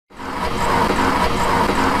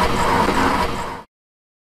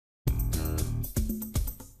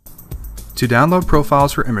To download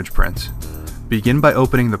profiles for ImagePrint, begin by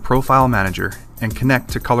opening the Profile Manager and connect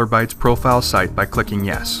to ColorByte's profile site by clicking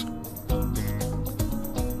Yes.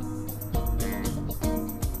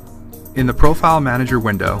 In the Profile Manager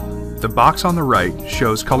window, the box on the right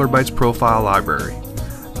shows ColorByte's profile library.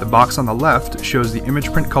 The box on the left shows the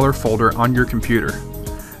ImagePrint color folder on your computer.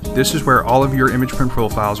 This is where all of your ImagePrint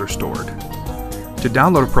profiles are stored. To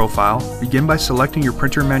download a profile, begin by selecting your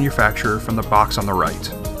printer manufacturer from the box on the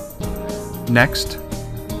right. Next,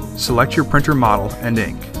 select your printer model and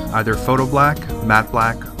ink, either photo black, matte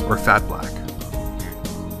black, or fat black.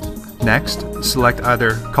 Next, select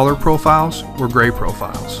either color profiles or gray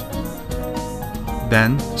profiles.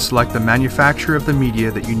 Then, select the manufacturer of the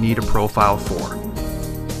media that you need a profile for.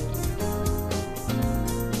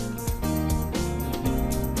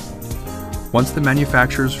 Once the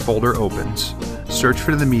manufacturer's folder opens, search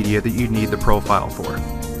for the media that you need the profile for.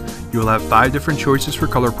 You will have 5 different choices for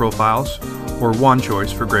color profiles, or 1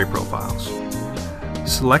 choice for gray profiles.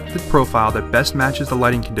 Select the profile that best matches the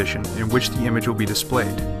lighting condition in which the image will be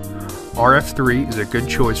displayed. RF3 is a good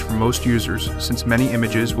choice for most users since many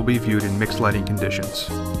images will be viewed in mixed lighting conditions.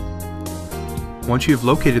 Once you have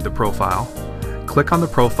located the profile, click on the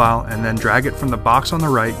profile and then drag it from the box on the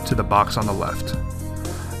right to the box on the left.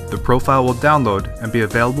 The profile will download and be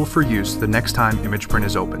available for use the next time ImagePrint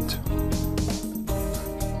is opened.